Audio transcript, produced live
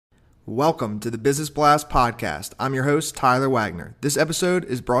Welcome to the Business Blast podcast. I'm your host, Tyler Wagner. This episode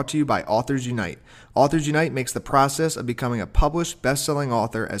is brought to you by Authors Unite. Authors Unite makes the process of becoming a published, best-selling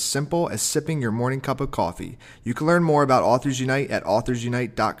author as simple as sipping your morning cup of coffee. You can learn more about Authors Unite at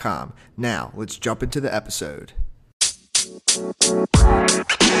authorsunite.com. Now, let's jump into the episode.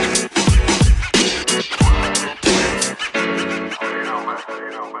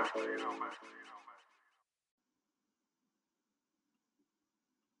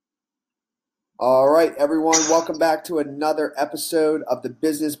 All right, everyone, welcome back to another episode of the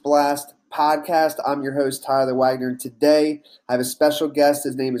Business Blast podcast. I'm your host, Tyler Wagner, and today I have a special guest.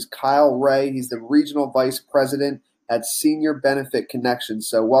 His name is Kyle Ray. He's the Regional Vice President at Senior Benefit Connections.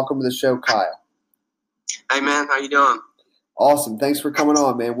 So welcome to the show, Kyle. Hey, man. How you doing? Awesome. Thanks for coming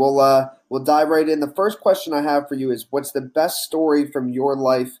on, man. We'll dive right in. The first question I have for you is, what's the best story from your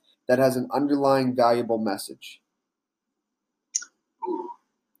life that has an underlying valuable message?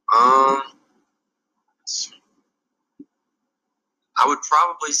 I would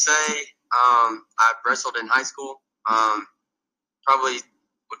probably say I wrestled in high school. Would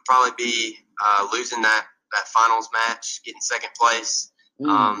probably be losing that finals match, getting second place.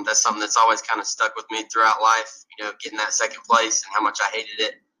 That's something that's always kind of stuck with me throughout life. You know, getting that second place and how much I hated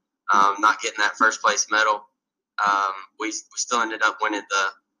it. Not getting that first place medal. We still ended up winning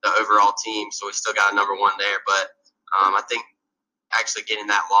the overall team, so we still got a number one there. But I think actually getting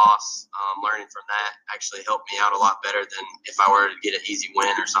that loss, learning from that actually helped me out a lot better than if I were to get an easy win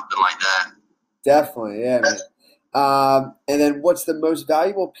or something like that. Definitely, yeah, man. And then what's the most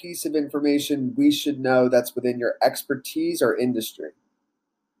valuable piece of information we should know that's within your expertise or industry?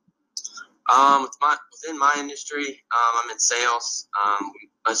 Within my industry, I'm in sales. We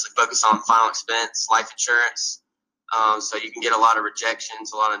mostly focus on final expense, life insurance. So you can get a lot of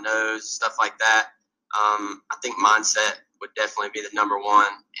rejections, a lot of no's, stuff like that. I think mindset would definitely be the number one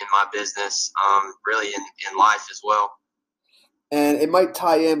in my business, really in life as well. And it might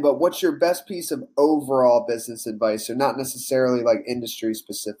tie in, but what's your best piece of overall business advice, so not necessarily like industry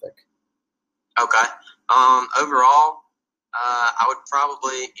specific? Okay. Overall, I would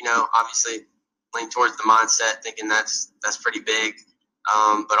probably, obviously lean towards the mindset, thinking that's pretty big,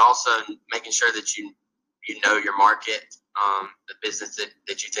 but also making sure that you know your market, the business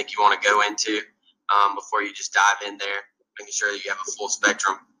that you think you want to go into before you just dive in there, making sure that you have a full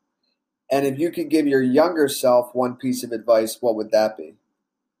spectrum. And if you could give your younger self one piece of advice, what would that be?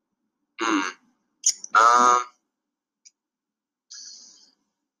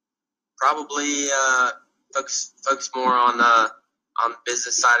 Probably focus more on the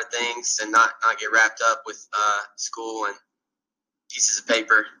business side of things and not get wrapped up with school and pieces of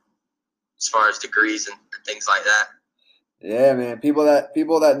paper as far as degrees and things like that. Yeah, man. People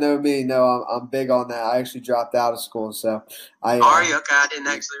that know me know I'm big on that. I actually dropped out of school, so I. Are you okay? I didn't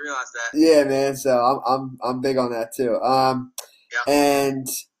actually realize that. Yeah, man. So I'm big on that too. Yeah. And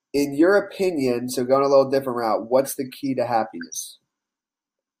in your opinion, so going a little different route, what's the key to happiness?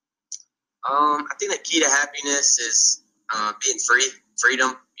 I think the key to happiness is being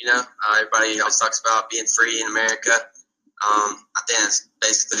freedom. Everybody always talks about being free in America. I think that's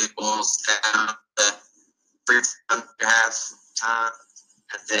basically boils down to freedom to have time,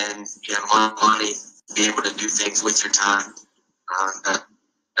 and then money, be able to do things with your time.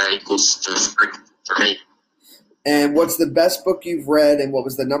 That equals to freedom for me. And what's the best book you've read, and what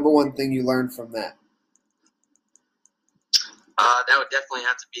was the number one thing you learned from that? That would definitely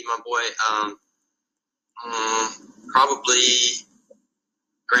have to be my boy. Probably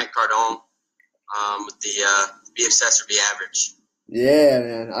Grant Cardone with the Be Obsessed or Be Average. Yeah,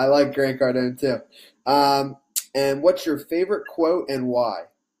 man. I like Grant Cardone too. And what's your favorite quote and why?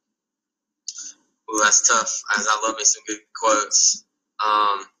 Ooh, that's tough. I love me some good quotes.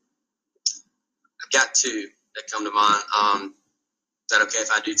 I've got two that come to mind. Is that okay if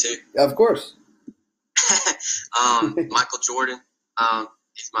I do two? Of course. Michael Jordan.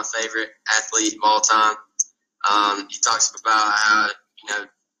 He's my favorite athlete of all time. He talks about how,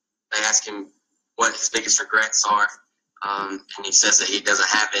 they ask him what his biggest regrets are. And he says that he doesn't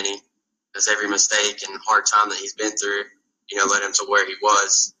have any, because every mistake and hard time that he's been through, led him to where he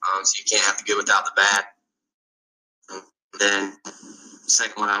was. So you can't have the good without the bad. And then the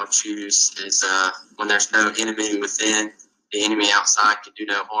second one I would choose is when there's no enemy within, the enemy outside can do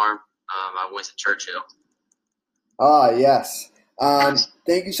no harm, by Winston Churchill. Yes.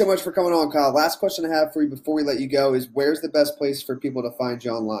 Thank you so much for coming on, Kyle. Last question I have for you before we let you go is, where's the best place for people to find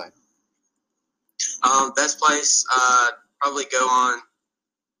you online? Best place, probably go on.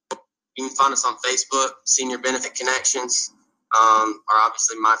 You can find us on Facebook, Senior Benefit Connections, or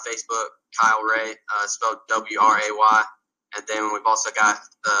obviously my Facebook, Kyle Ray, spelled W-R-A-Y. And then we've also got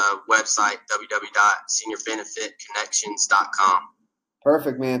the website, www.seniorbenefitconnections.com.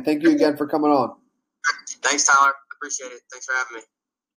 Perfect, man. Thank you again for coming on. Thanks, Tyler. Appreciate it. Thanks for having me.